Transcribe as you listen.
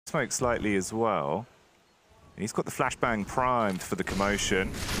smoke slightly as well. He's got the flashbang primed for the commotion.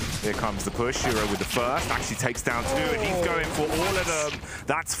 Here comes the push. Sh1ro with the first. Actually takes down 2, and he's going for all of them.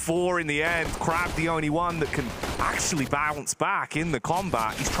 That's 4 in the end. Crab, the only one that can actually bounce back in the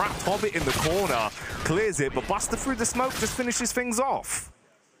combat. He's trapped Hobbit in the corner. Clears it, but Buster through the smoke just finishes things off.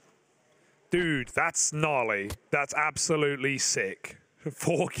 Dude, that's gnarly. That's absolutely sick.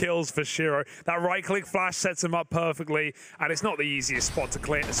 4 kills for Sh1ro. That right-click flash sets him up perfectly, and it's not the easiest spot to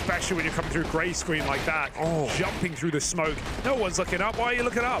clear, especially when you're coming through gray screen like that, jumping through the smoke. No one's looking up. Why are you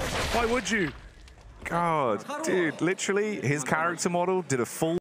looking up? Why would you? God, dude, literally, his character model did a full